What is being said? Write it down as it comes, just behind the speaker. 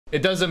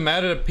It doesn't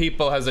matter that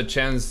people has a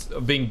chance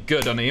of being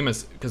good on aim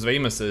because of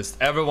aim assist.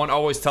 Everyone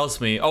always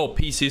tells me, oh,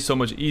 PC is so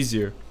much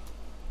easier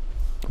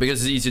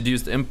because it's easier to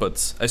use the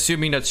inputs.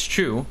 Assuming that's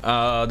true,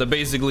 that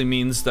basically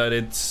means that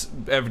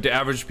the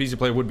average PC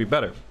player would be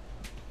better.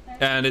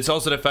 And it's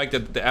also the fact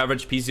that the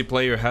average PC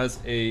player has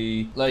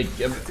a, like,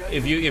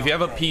 if you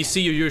have a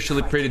PC, you're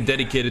usually pretty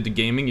dedicated to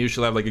gaming. You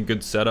usually have like a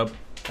good setup.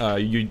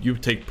 You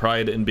take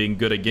pride in being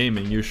good at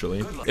gaming usually.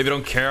 If you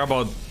don't care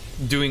about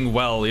doing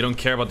well, you don't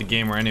care about the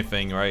game or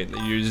anything, right?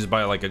 You just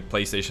buy like a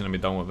PlayStation and be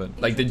done with it.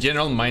 Like the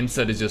general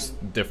mindset is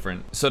just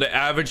different. So the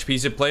average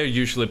PC player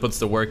usually puts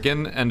the work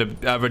in, and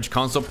the average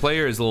console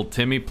player is little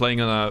Timmy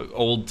playing on an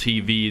old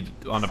TV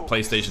on a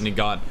PlayStation he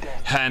got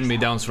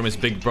hand-me-downs from his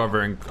big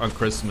brother on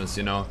Christmas,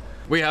 you know?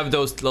 We have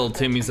those little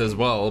Timmys as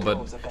well,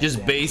 but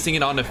just basing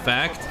it on the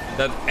fact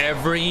that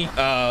every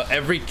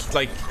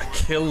like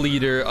kill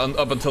leader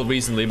up until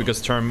recently,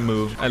 because term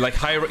moved, and like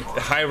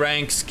high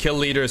ranks, kill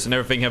leaders and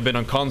everything have been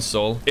on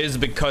console, is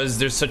because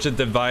there's such a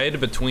divide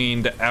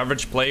between the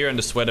average player and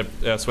the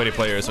sweaty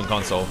players on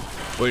console,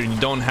 where you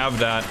don't have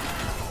that.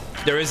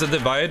 There is a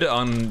divide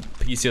on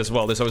PC as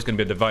well. There's always going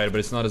to be a divide, but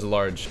it's not as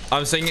large.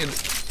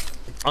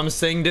 I'm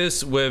saying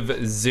this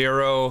with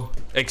zero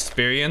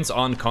experience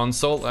on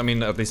console. I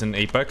mean, at least in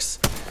Apex.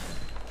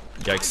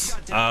 Yikes.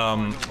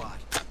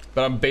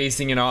 But I'm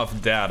basing it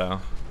off data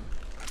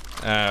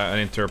and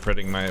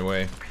interpreting my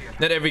way.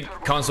 Not every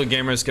console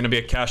gamer is going to be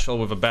a casual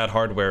with a bad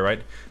hardware,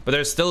 right? But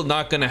they're still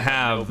not going to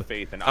have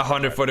a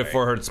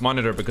 144 Hz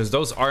monitor because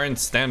those aren't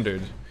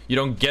standard. You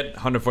don't get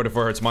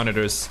 144 Hz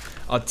monitors.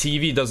 A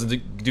TV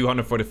doesn't do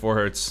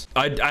 144 Hz.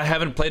 I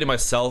haven't played it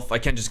myself. I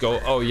can't just go,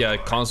 oh yeah,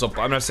 console.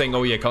 I'm not saying,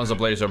 oh yeah, console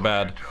players are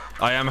bad.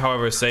 I am,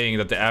 however, saying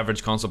that the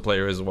average console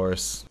player is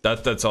worse.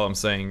 That's all I'm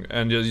saying.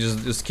 And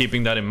just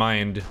keeping that in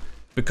mind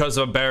because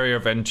of a barrier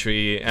of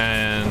entry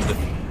and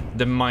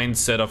the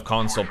mindset of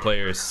console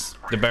players.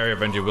 The barrier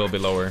of entry will be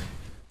lower.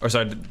 Or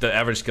sorry, the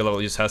average skill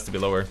level just has to be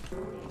lower.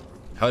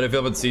 How do I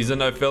feel about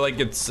season? I feel like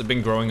it's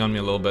been growing on me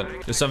a little bit.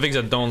 There's some things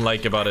I don't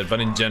like about it,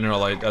 but in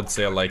general, I'd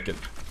say I like it.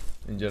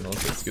 In general,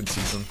 it's a good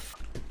season.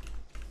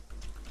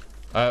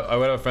 I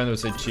would have a friend who would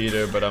say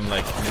cheater, but I'm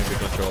like, maybe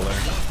controller.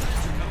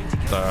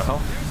 The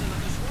hell?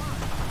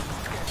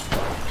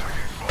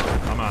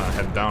 I'm gonna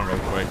head down real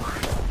quick.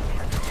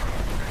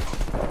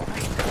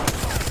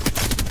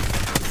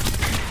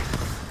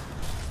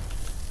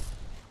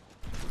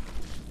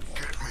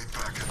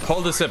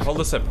 Hold the sip, hold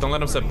the sip. Don't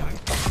let him sip.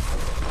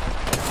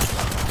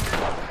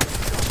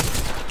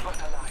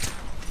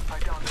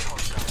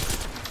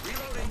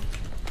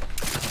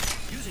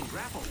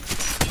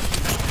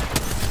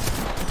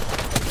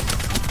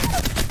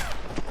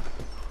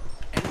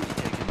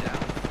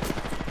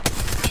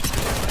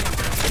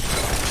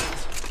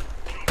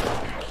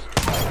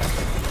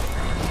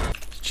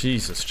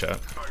 Jesus, chat.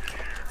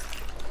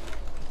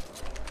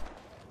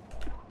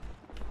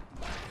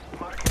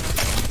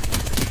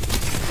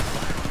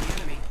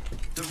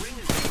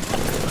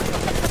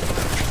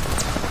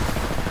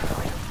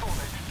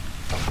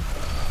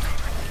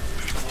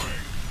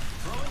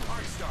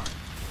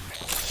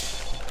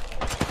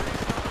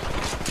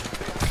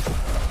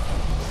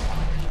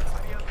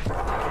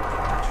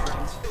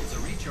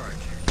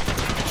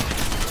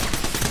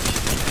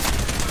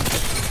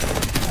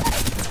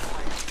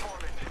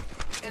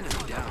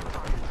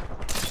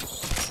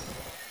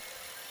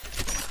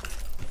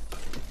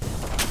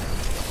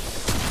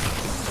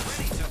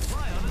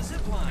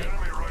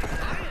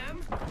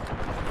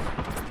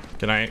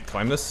 Can I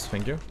climb this?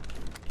 Thank you.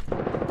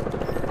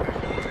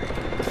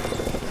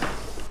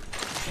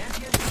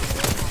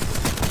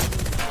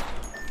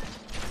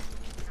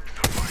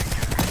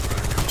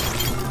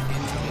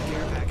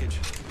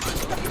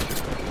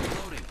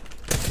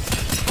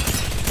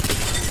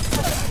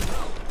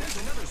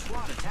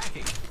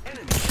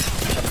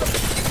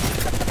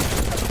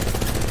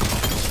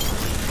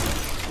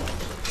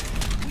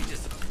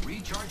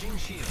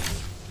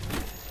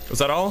 Was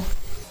that all?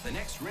 The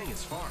next ring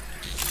is far.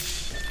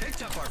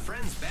 Picked up our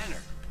friend's banner.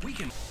 We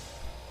can.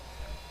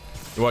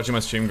 You're watching my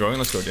stream growing?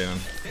 Let's go, Dan.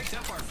 Picked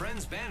up our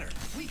friend's banner.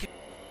 We can.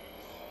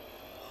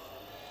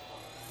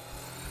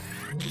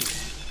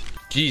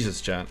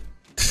 Jesus, chat.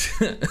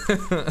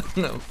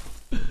 No.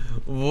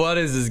 What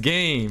is this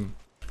game?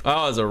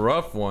 Oh, it's a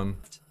rough one.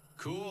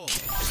 Cool.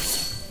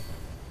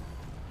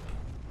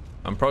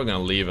 I'm probably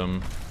gonna leave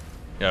him.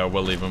 Yeah,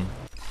 we'll leave him.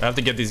 I have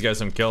to get these guys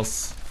some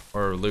kills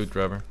or loot,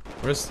 rather.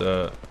 Where's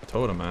the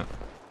totem at?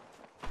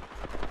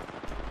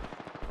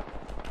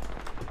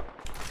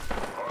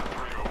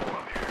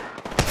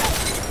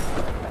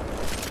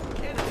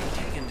 Enemy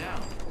taken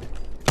down.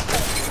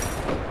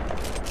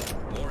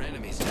 More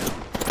enemies down.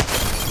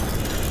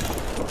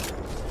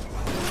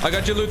 I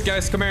got your loot,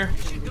 guys. Come here.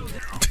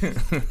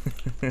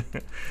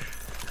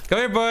 Come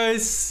here,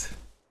 boys.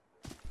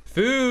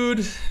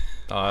 Food.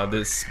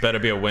 This better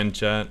be a win,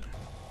 chat.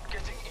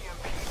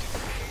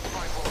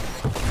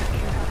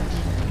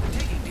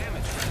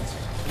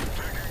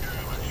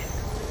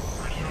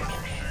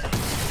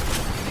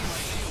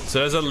 So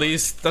there's at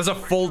least, there's a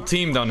full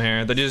team down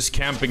here. They're just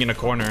camping in a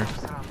corner.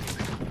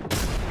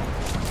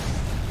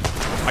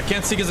 I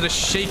can't see because it is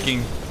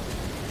shaking.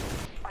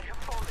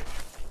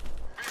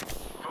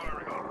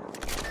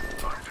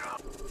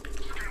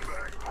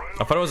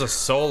 I thought it was a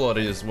solo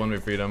that just won me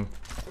freedom.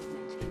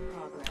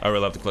 I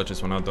really have to clutch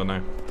this one out, don't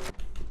I?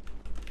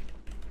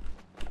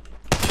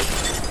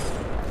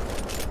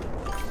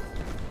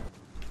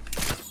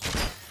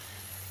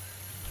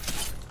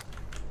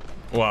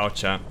 Wow,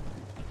 chat.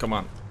 Come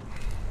on.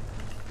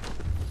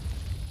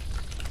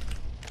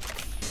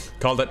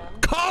 Called it.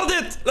 Called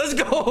it! Let's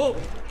go!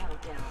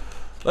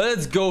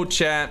 Let's go,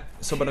 chat.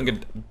 So I don't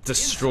get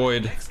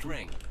destroyed.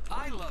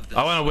 I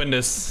want to win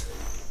this.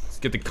 Let's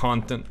get the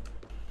content.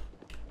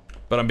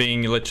 But I'm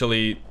being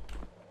literally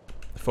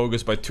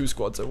focused by 2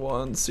 squads at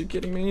once. Are you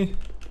kidding me?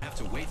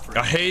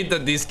 I hate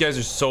that these guys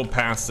are so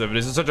passive.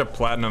 This is such a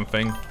platinum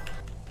thing.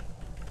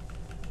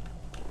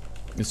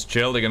 It's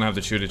chill. They're gonna have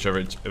to shoot each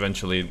other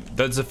eventually.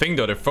 That's the thing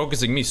though. They're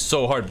focusing me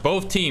so hard.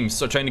 Both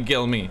teams are trying to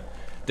kill me.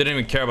 They don't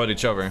even care about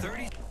each other.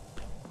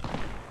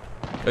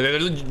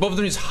 Both of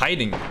them just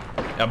hiding.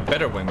 I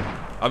better win.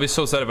 I'll be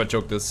so sad if I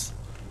choke this.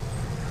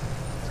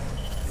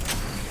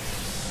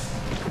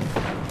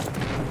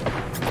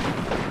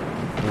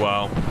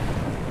 Wow.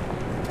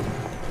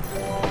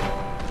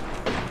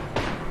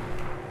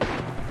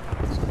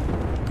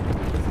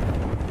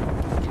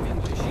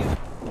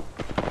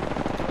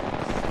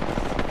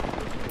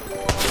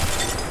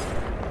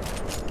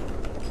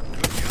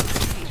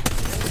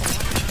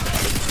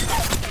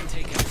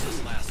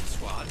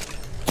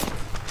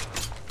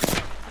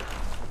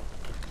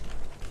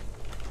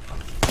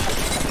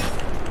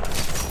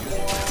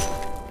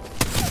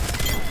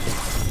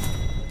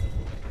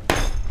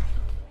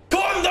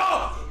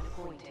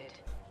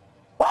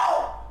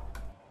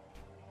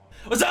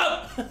 What's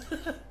up?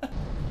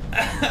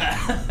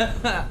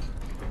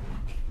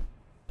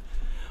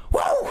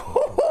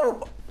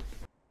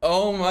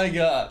 Oh my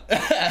god.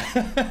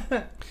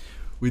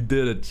 We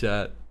did it,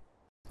 chat.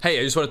 Hey,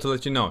 I just wanted to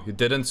let you know, you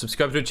didn't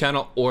subscribe to the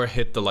channel or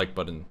hit the like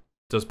button.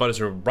 Those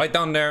buttons are right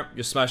down there.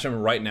 You smash them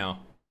right now.